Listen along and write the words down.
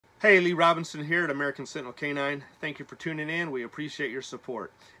Hey, Lee Robinson here at American Sentinel K9. Thank you for tuning in. We appreciate your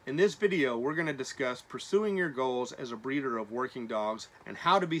support. In this video, we're going to discuss pursuing your goals as a breeder of working dogs and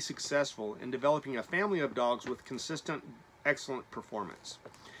how to be successful in developing a family of dogs with consistent, excellent performance.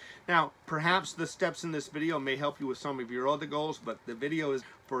 Now, perhaps the steps in this video may help you with some of your other goals, but the video is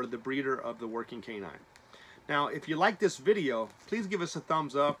for the breeder of the working canine. Now, if you like this video, please give us a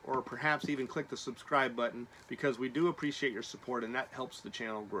thumbs up or perhaps even click the subscribe button because we do appreciate your support and that helps the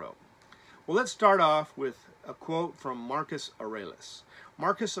channel grow. Well, let's start off with a quote from Marcus Aurelius.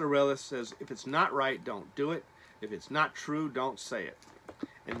 Marcus Aurelius says, "If it's not right, don't do it. If it's not true, don't say it."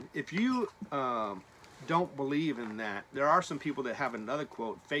 And if you don't believe in that, there are some people that have another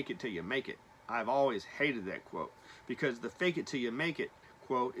quote, "Fake it till you make it." I've always hated that quote because the "fake it till you make it"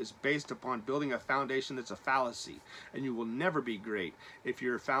 quote is based upon building a foundation that's a fallacy, and you will never be great if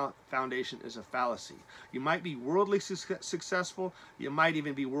your foundation is a fallacy. You might be worldly successful, you might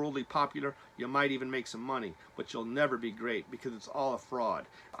even be worldly popular, you might even make some money, but you'll never be great because it's all a fraud.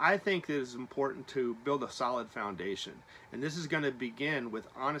 I think that it's important to build a solid foundation, and this is going to begin with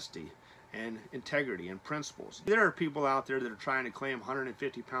honesty and integrity and principles. There are people out there that are trying to claim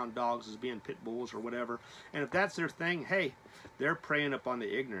 150-pound dogs as being pit bulls or whatever, and if that's their thing, hey, they're preying upon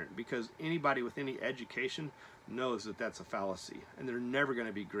the ignorant, because anybody with any education knows that that's a fallacy, and they're never going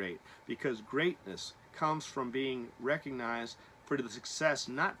to be great, because greatness comes from being recognized for the success,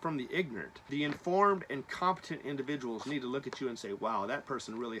 not from the ignorant. The informed and competent individuals need to look at you and say, wow, that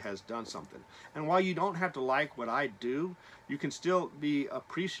person really has done something. And while you don't have to like what I do, you can still be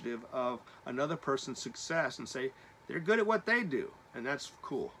appreciative of another person's success and say, they're good at what they do, and that's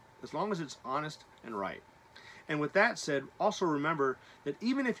cool, as long as it's honest and right. And with that said, also remember that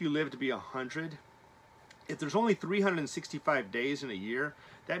even if you live to be 100, if there's only 365 days in a year,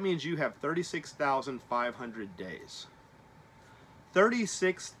 that means you have 36,500 days.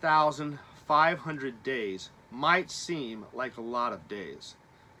 36,500 days might seem like a lot of days,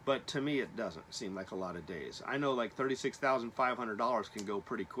 but to me it doesn't seem like a lot of days. I know like $36,500 can go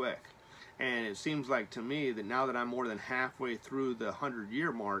pretty quick, and it seems like to me that now that I'm more than halfway through the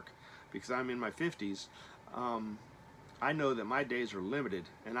 100-year mark, because I'm in my 50s, I know that my days are limited,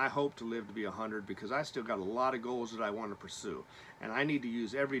 and I hope to live to be 100 because I still got a lot of goals that I want to pursue, and I need to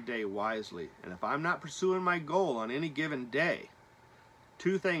use every day wisely. And if I'm not pursuing my goal on any given day,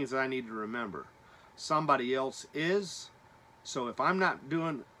 two things that I need to remember: somebody else is. So if I'm not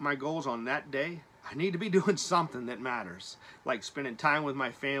doing my goals on that day, I need to be doing something that matters, like spending time with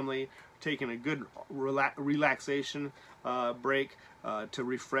my family, taking a good relaxation break to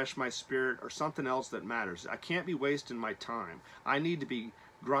refresh my spirit, or something else that matters. I can't be wasting my time. I need to be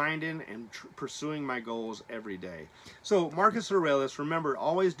grinding and pursuing my goals every day. So Marcus Aurelius, remember,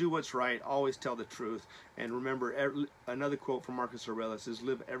 always do what's right, always tell the truth, and remember, another quote from Marcus Aurelius is,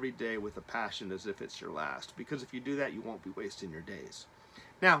 live every day with a passion as if it's your last, because if you do that, you won't be wasting your days.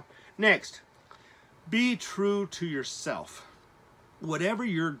 Now, next, be true to yourself. Whatever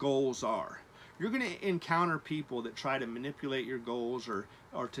your goals are, you're going to encounter people that try to manipulate your goals or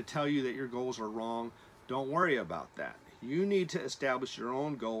to tell you that your goals are wrong. Don't worry about that. You need to establish your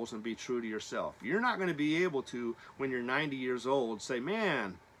own goals and be true to yourself. You're not going to be able to, when you're 90 years old, say,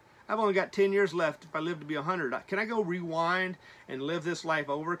 man, I've only got 10 years left if I live to be 100. Can I go rewind and live this life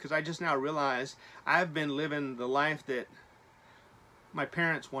over? Because I just now realized I've been living the life that my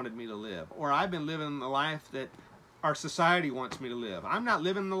parents wanted me to live, or I've been living the life that our society wants me to live. I'm not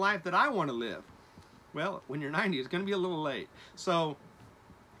living the life that I want to live. Well, when you're 90, it's going to be a little late. So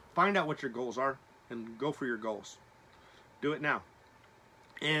find out what your goals are and go for your goals. Do it now.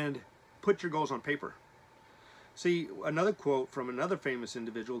 And put your goals on paper. See, another quote from another famous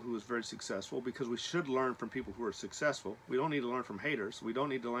individual who was very successful, because we should learn from people who are successful. We don't need to learn from haters. We don't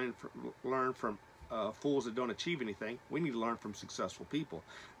need to learn from fools that don't achieve anything. We need to learn from successful people.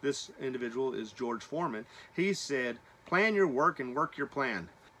 This individual is George Foreman. He said, plan your work and work your plan.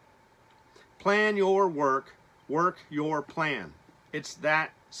 Plan your work, work your plan. It's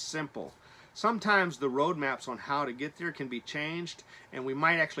that simple. Sometimes the roadmaps on how to get there can be changed, and we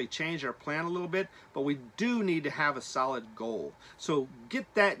might actually change our plan a little bit, but we do need to have a solid goal. So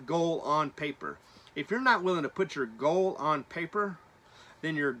get that goal on paper. If you're not willing to put your goal on paper,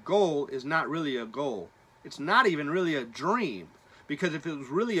 then your goal is not really a goal. It's not even really a dream, because if it was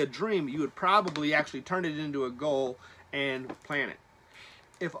really a dream, you would probably actually turn it into a goal and plan it.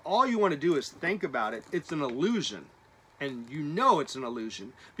 If all you want to do is think about it, it's an illusion. And you know it's an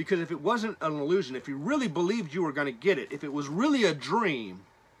illusion, because if it wasn't an illusion, if you really believed you were going to get it, if it was really a dream,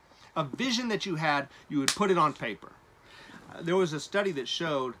 a vision that you had, you would put it on paper. There was a study that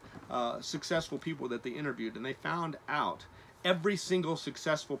showed successful people that they interviewed, and they found out every single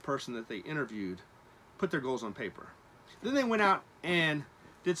successful person that they interviewed put their goals on paper. Then they went out and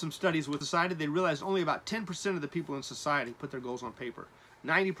did some studies with society. They realized only about 10% of the people in society put their goals on paper.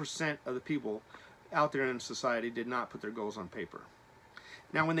 90% of the people out there in society did not put their goals on paper.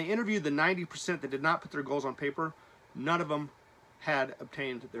 Now, when they interviewed the 90% that did not put their goals on paper, none of them had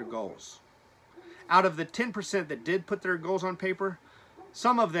obtained their goals. Out of the 10% that did put their goals on paper,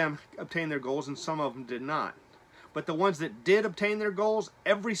 some of them obtained their goals and some of them did not. But the ones that did obtain their goals,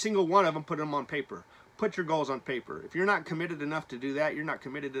 every single one of them put them on paper. Put your goals on paper. If you're not committed enough to do that, you're not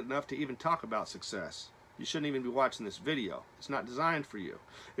committed enough to even talk about success. You shouldn't even be watching this video. It's not designed for you.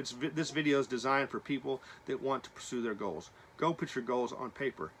 This video is designed for people that want to pursue their goals. Go put your goals on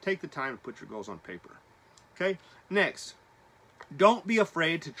paper. Take the time to put your goals on paper. Okay? Next, don't be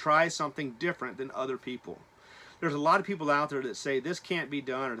afraid to try something different than other people. There's a lot of people out there that say this can't be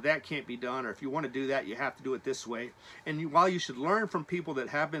done or that can't be done, or if you want to do that, you have to do it this way. And while you should learn from people that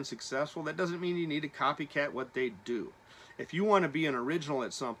have been successful, that doesn't mean you need to copycat what they do. If you want to be an original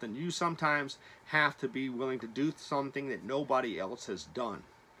at something, you sometimes have to be willing to do something that nobody else has done.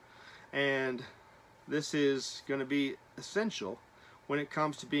 And this is going to be essential when it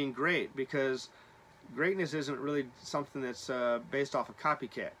comes to being great, because greatness isn't really something that's based off of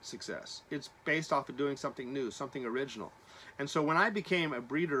copycat success. It's based off of doing something new, something original. And so when I became a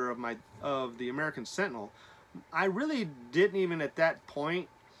breeder of the American Sentinel, I really didn't even at that point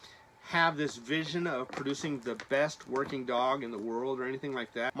have this vision of producing the best working dog in the world or anything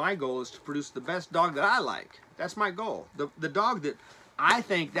like that. My goal is to produce the best dog that I like. That's my goal. The dog that I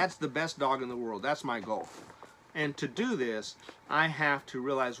think that's the best dog in the world. That's my goal. And to do this, I have to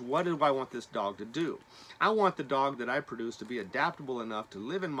realize, what do I want this dog to do? I want the dog that I produce to be adaptable enough to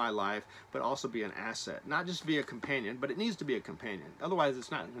live in my life, but also be an asset. Not just be a companion, but it needs to be a companion. Otherwise, it's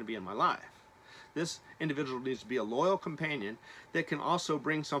not going to be in my life. This individual needs to be a loyal companion that can also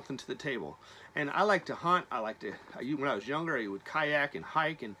bring something to the table. And I like to hunt. I like to, when I was younger, I would kayak and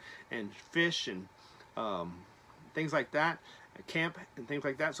hike and fish and things like that. Camp and things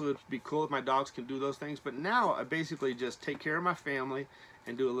like that, so it'd be cool if my dogs can do those things. But now I basically just take care of my family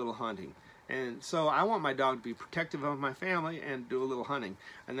and do a little hunting. And so I want my dog to be protective of my family and do a little hunting.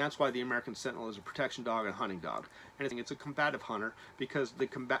 And that's why the American Sentinel is a protection dog and a hunting dog. And I think it's a combative hunter, because the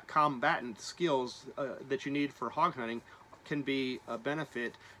combatant skills that you need for hog hunting can be a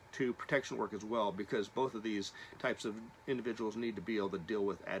benefit to protection work as well, because both of these types of individuals need to be able to deal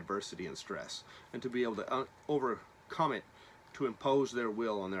with adversity and stress and to be able to overcome it, to impose their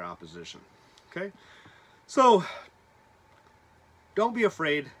will on their opposition. Okay? So, don't be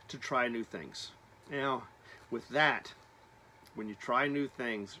afraid to try new things. Now, with that, when you try new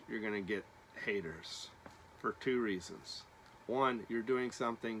things, you're going to get haters for two reasons. One, you're doing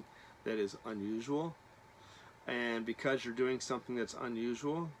something that is unusual, and because you're doing something that's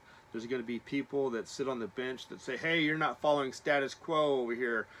unusual, there's going to be people that sit on the bench that say, hey, you're not following status quo over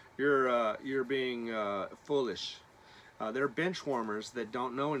here, you're being foolish. They're bench warmers that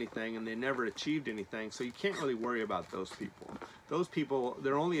don't know anything and they never achieved anything, so you can't really worry about those people. Those people,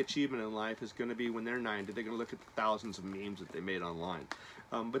 their only achievement in life is going to be when they're 90. They're going to look at the thousands of memes that they made online.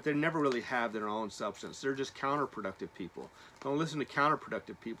 But they never really have their own substance. They're just counterproductive people. Don't listen to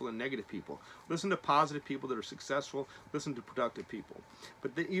counterproductive people and negative people. Listen to positive people that are successful. Listen to productive people.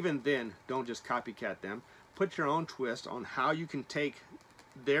 But even then, don't just copycat them. Put your own twist on how you can take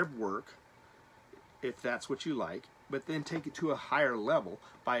their work, if that's what you like, but then take it to a higher level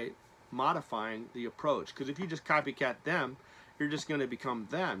by modifying the approach. Because if you just copycat them, you're just going to become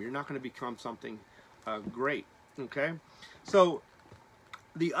them. You're not going to become something great. Okay? So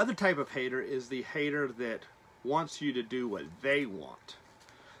the other type of hater is the hater that wants you to do what they want.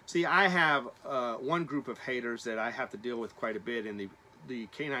 See, I have one group of haters that I have to deal with quite a bit in the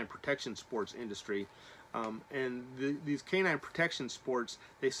canine protection sports industry. These canine protection sports,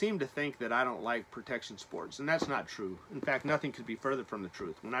 they seem to think that I don't like protection sports, and that's not true. In fact, nothing could be further from the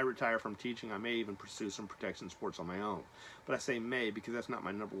truth. When I retire from teaching, I may even pursue some protection sports on my own. But I say may because that's not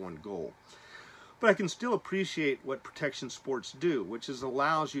my #1 goal. But I can still appreciate what protection sports do, which is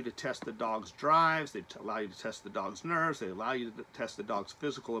allows you to test the dog's drives, they allow you to test the dog's nerves, they allow you to test the dog's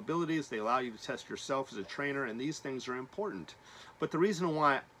physical abilities, they allow you to test yourself as a trainer, and these things are important. But the reason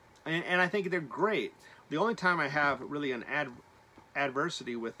why, and I think they're great, the only time I have really an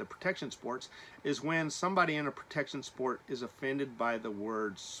adversity with the protection sports is when somebody in a protection sport is offended by the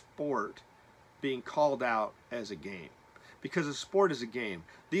word sport being called out as a game. Because a sport is a game.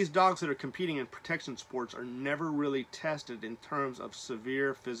 These dogs that are competing in protection sports are never really tested in terms of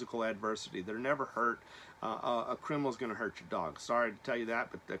severe physical adversity. They're never hurt. A criminal's going to hurt your dog. Sorry to tell you that,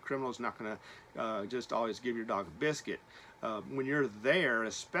 but the criminal's not going to just always give your dog a biscuit. when you're there,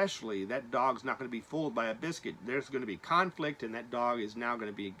 especially, that dog's not going to be fooled by a biscuit. There's going to be conflict, and that dog is now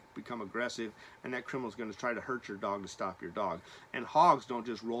going to become aggressive, and that criminal's going to try to hurt your dog to stop your dog. And hogs don't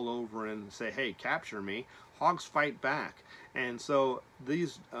just roll over and say, hey, capture me. Hogs fight back. And so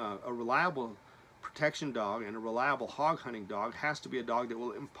these a reliable protection dog and a reliable hog hunting dog has to be a dog that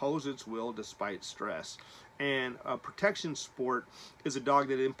will impose its will despite stress. And a protection sport is a dog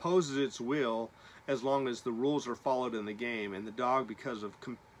that imposes its will as long as the rules are followed in the game, and the dog, because of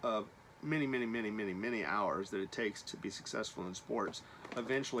many hours that it takes to be successful in sports,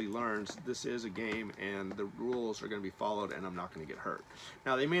 eventually learns this is a game and the rules are going to be followed and I'm not going to get hurt.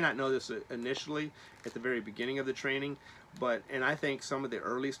 Now, they may not know this initially at the very beginning of the training, and I think some of the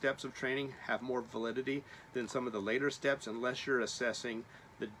early steps of training have more validity than some of the later steps, unless you're assessing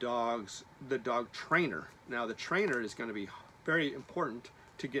the dog trainer. Now, the trainer is going to be very important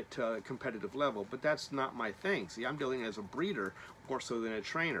to get to a competitive level, but that's not my thing. See, I'm dealing as a breeder more so than a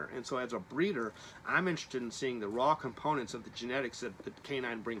trainer, and so as a breeder, I'm interested in seeing the raw components of the genetics that the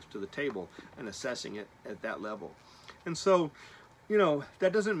K9 brings to the table and assessing it at that level. And so, you know,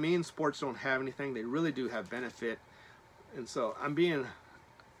 that doesn't mean sports don't have anything. They really do have benefit. And so I'm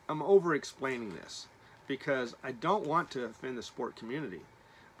over explaining this because I don't want to offend the sport community,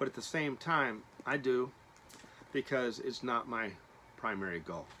 but at the same time I do, because it's not my primary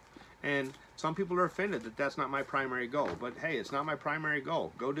goal. And some people are offended that that's not my primary goal, but hey, it's not my primary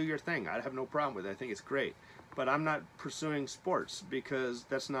goal. Go do your thing. I have no problem with it. I think it's great, but I'm not pursuing sports because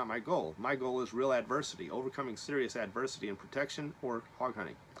that's not my goal. My goal is real adversity, overcoming serious adversity in protection or hog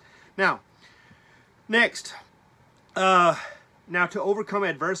hunting. Now, next, now to overcome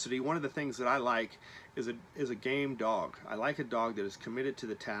adversity, one of the things that I like is a game dog. I like a dog that is committed to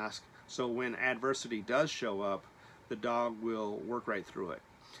the task, so when adversity does show up, the dog will work right through it.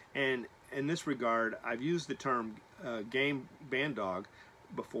 And in this regard, I've used the term game band dog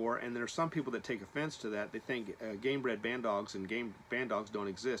before, and there are some people that take offense to that. They think game bred band dogs and game band dogs don't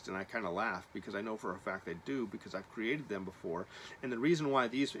exist, and I kind of laugh because I know for a fact they do, because I've created them before. And the reason why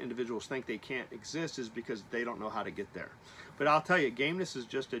these individuals think they can't exist is because they don't know how to get there. But I'll tell you, gameness is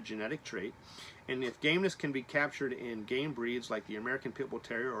just a genetic trait, and if gameness can be captured in game breeds like the American Pit Bull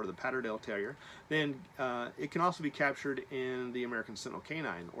Terrier or the Patterdale Terrier, then it can also be captured in the American Sentinel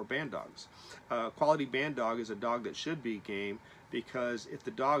K9 or band dogs. Quality band dog is a dog that should be game, because if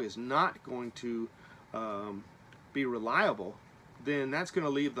the dog is not going to be reliable, then that's going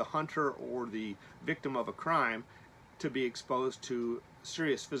to leave the hunter or the victim of a crime to be exposed to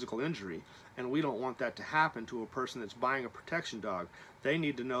serious physical injury, and we don't want that to happen to a person that's buying a protection dog. They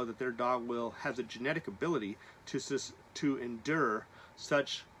need to know that their dog has a genetic ability to endure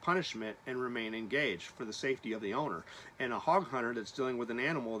such punishment and remain engaged for the safety of the owner. And a hog hunter that's dealing with an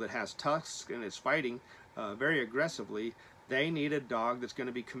animal that has tusks and is fighting very aggressively, they need a dog that's going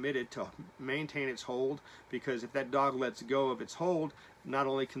to be committed to maintain its hold, because if that dog lets go of its hold, not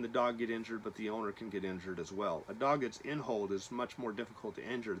only can the dog get injured, but the owner can get injured as well. A dog that's in hold is much more difficult to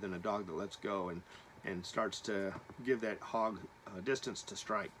injure than a dog that lets go and starts to give that hog distance to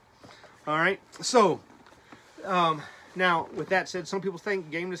strike. All right, so now with that said, some people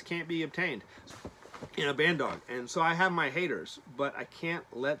think gameness can't be obtained in a band dog, and so I have my haters, but I can't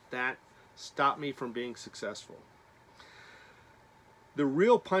let that stop me from being successful. The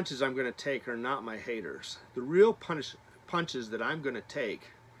real punches I'm going to take are not my haters. The real punches that I'm going to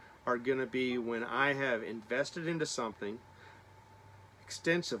take are going to be when I have invested into something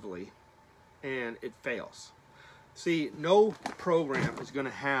extensively and it fails. See, no program is going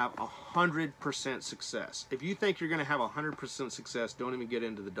to have 100% success. If you think you're going to have 100% success, don't even get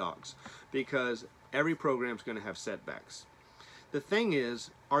into the dogs, because every program is going to have setbacks. The thing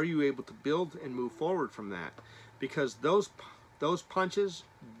is, are you able to build and move forward from that? Because those punches,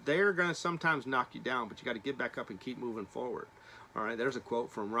 they're going to sometimes knock you down, but you got to get back up and keep moving forward. All right, there's a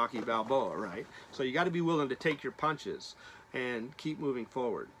quote from Rocky Balboa, right? So you got to be willing to take your punches and keep moving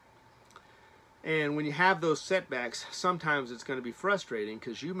forward. And when you have those setbacks, sometimes it's going to be frustrating,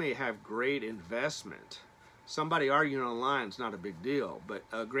 because you may have great investment. Somebody arguing online is not a big deal, but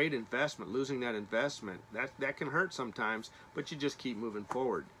a great investment, losing that investment, that can hurt sometimes, but you just keep moving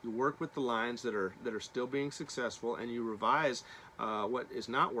forward. You work with the lines that are still being successful, and you revise what is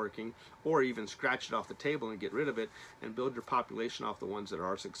not working, or even scratch it off the table and get rid of it, and build your population off the ones that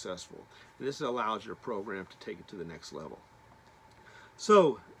are successful. And this allows your program to take it to the next level.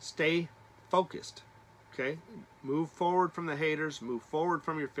 So stay focused, okay? Move forward from the haters, move forward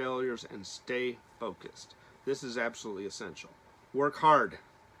from your failures, and stay focused. This is absolutely essential. Work hard.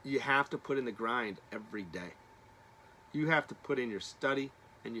 You have to put in the grind every day. You have to put in your study,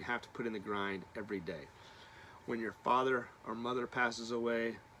 and you have to put in the grind every day. When your father or mother passes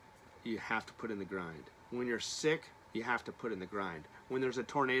away, you have to put in the grind. When you're sick, you have to put in the grind. When there's a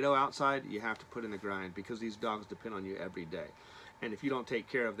tornado outside, you have to put in the grind, because these dogs depend on you every day. And if you don't take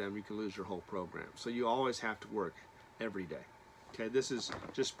care of them, you can lose your whole program. So you always have to work every day. Okay, this is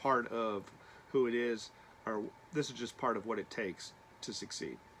just part of who it is, or this is just part of what it takes to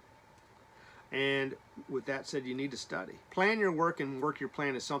succeed. And with that said, you need to study. Plan your work and work your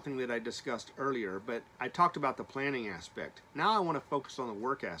plan is something that I discussed earlier, but I talked about the planning aspect. Now I want to focus on the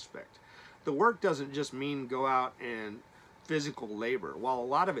work aspect. The work doesn't just mean go out and physical labor. While a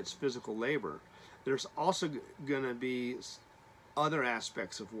lot of it's physical labor, there's also going to be other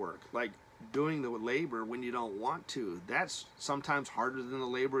aspects of work, like doing the labor when you don't want to. That's sometimes harder than the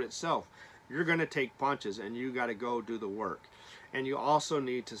labor itself. You're going to take punches and you got to go do the work. And you also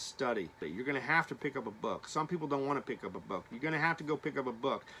need to study. You're going to have to pick up a book. Some people don't want to pick up a book. You're going to have to go pick up a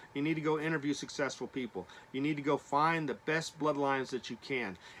book. You need to go interview successful people. You need to go find the best bloodlines that you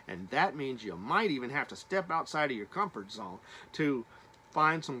can. And that means you might even have to step outside of your comfort zone to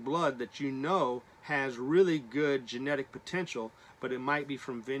find some blood that you know has really good genetic potential, but it might be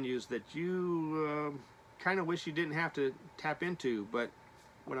from venues that you kind of wish you didn't have to tap into. But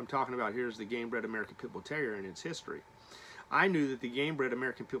what I'm talking about here is the game-bred American Pit Bull Terrier and its history. I knew that the game-bred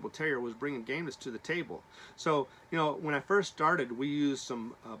American Pit Bull Terrier was bringing gameness to the table. So, you know, when I first started, we used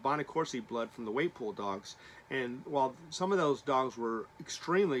some Bonaccorsi blood from the weight pool dogs. And while some of those dogs were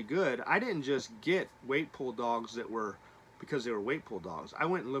extremely good, I didn't just get weight pool dogs that were because they were weight pool dogs. I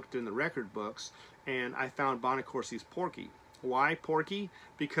went and looked in the record books, and I found Bonaccorsi's Porky. Why Porky?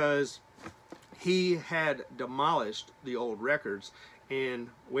 Because he had demolished the old records in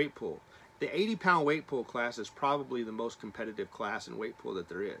weight pool. The 80-pound weight pool class is probably the most competitive class in weight pool that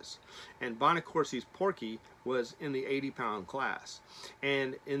there is. And Bonaccorsi's Porky was in the 80-pound class.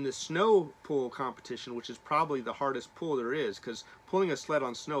 And in the snow pool competition, which is probably the hardest pool there is, because pulling a sled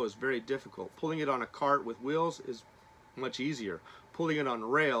on snow is very difficult. Pulling it on a cart with wheels is much easier. Pulling it on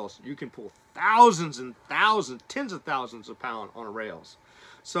rails, you can pull thousands and thousands, tens of thousands of pounds on rails.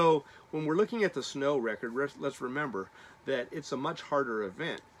 So when we're looking at the snow record, let's remember that it's a much harder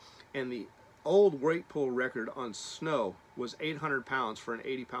event. And the old weight pool record on snow was 800 pounds for an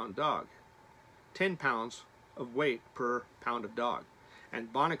 80-pound dog. 10 pounds of weight per pound of dog.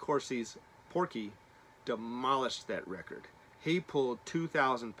 And Bonaccorsi's Porky demolished that record. He pulled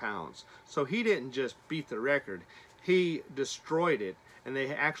 2,000 pounds. So he didn't just beat the record, he destroyed it, and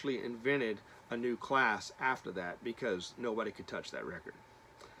they actually invented a new class after that because nobody could touch that record.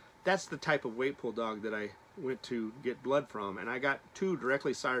 That's the type of weight pool dog that I went to get blood from, and I got two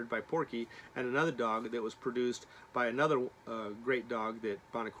directly sired by Porky and another dog that was produced by another great dog that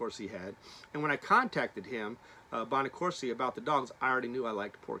Bonaccorsi had. And when I contacted him, Bonaccorsi, about the dogs, I already knew I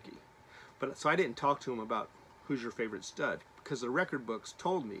liked Porky. So I didn't talk to him about who's your favorite stud, because the record books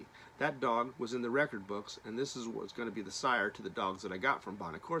told me that dog was in the record books, and this is what's going to be the sire to the dogs that I got from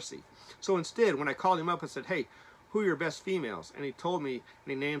Bonaccorsi. So instead, when I called him up, I said, hey, who are your best females? And he told me, and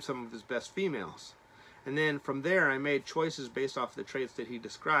he named some of his best females. And then from there, I made choices based off the traits that he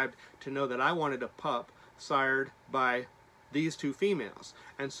described to know that I wanted a pup sired by these two females.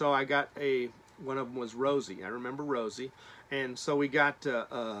 And so I got one of them was Rosie. I remember Rosie. And so we got,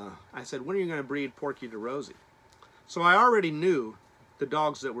 I said, when are you going to breed Porky to Rosie? So I already knew the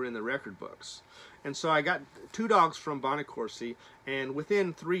dogs that were in the record books. And so I got two dogs from Bonaccorsi, and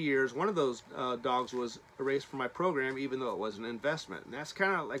within 3 years, one of those dogs was erased from my program, even though it was an investment. And that's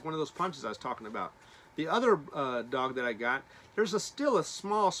kind of like one of those punches I was talking about. The other dog that I got, there's still a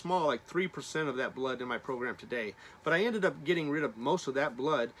small, like 3% of that blood in my program today. But I ended up getting rid of most of that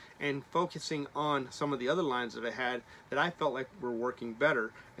blood and focusing on some of the other lines that I had that I felt like were working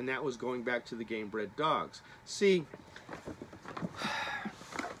better, and that was going back to the game-bred dogs. See,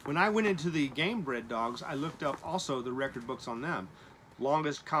 when I went into the game-bred dogs, I looked up also the record books on them.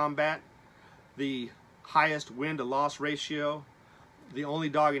 Longest combat, the highest win-to-loss ratio, the only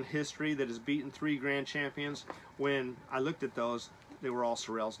dog in history that has beaten 3 grand champions. When I looked at those, they were all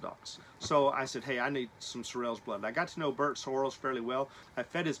Sorrell's dogs. So I said, hey, I need some Sorrell's blood. I got to know Bert Sorrells fairly well. I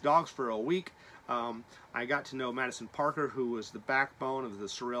fed his dogs for a week. I got to know Madison Parker, who was the backbone of the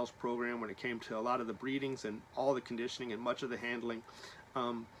Sorrells program when it came to a lot of the breedings and all the conditioning and much of the handling.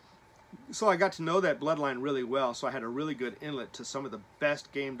 So I got to know that bloodline really well, so I had a really good inlet to some of the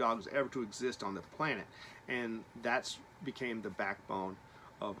best game dogs ever to exist on the planet. And that's became the backbone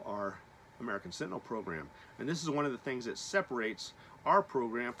of our American Sentinel program. And this is one of the things that separates our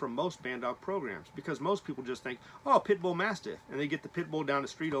program from most band dog programs, because most people just think, oh, pit bull mastiff, and they get the pit bull down the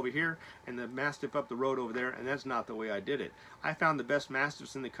street over here and the mastiff up the road over there, and that's not the way I did it. I found the best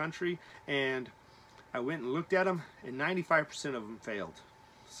mastiffs in the country, and I went and looked at them, and 95% of them failed.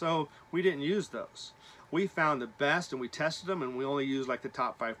 So we didn't use those. We found the best, and we tested them, and we only used like the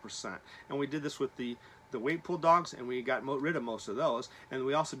top 5%. And we did this with the weight pool dogs, and we got rid of most of those. And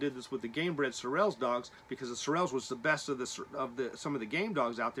we also did this with the game bred Sorrells dogs, because the Sorrells was the best of some of the game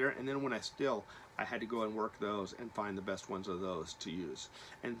dogs out there. And then when I had to go and work those and find the best ones of those to use.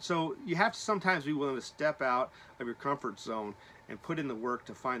 And so you have to sometimes be willing to step out of your comfort zone and put in the work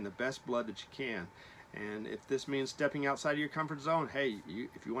to find the best blood that you can. And if this means stepping outside of your comfort zone, hey,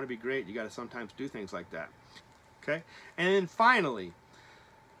 if you want to be great, you got to sometimes do things like that. Okay? And then finally,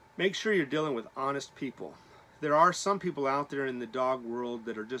 make sure you're dealing with honest people. There are some people out there in the dog world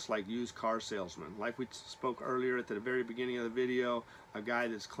that are just like used car salesmen. Like we spoke earlier at the very beginning of the video, a guy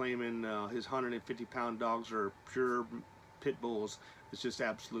that's claiming his 150-pound dogs are pure pit bulls. It's just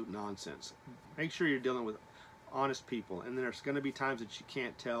absolute nonsense. Make sure you're dealing with honest people, and there's going to be times that you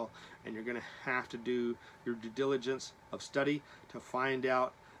can't tell, and you're going to have to do your due diligence of study to find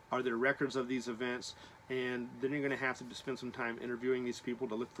out, are there records of these events, and then you're going to have to spend some time interviewing these people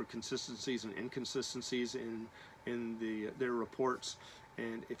to look for consistencies and inconsistencies in their reports.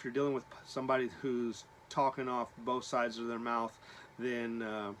 And if you're dealing with somebody who's talking off both sides of their mouth, then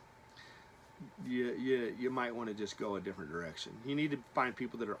you might want to just go a different direction. You need to find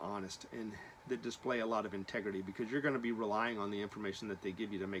people that are honest and that display a lot of integrity, because you're going to be relying on the information that they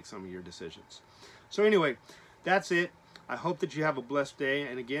give you to make some of your decisions. So anyway, that's it. I hope that you have a blessed day.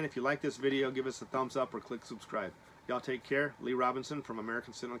 And again, if you like this video, give us a thumbs up or click subscribe. Y'all take care. Lee Robinson from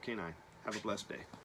American Sentinel K9. Have a blessed day.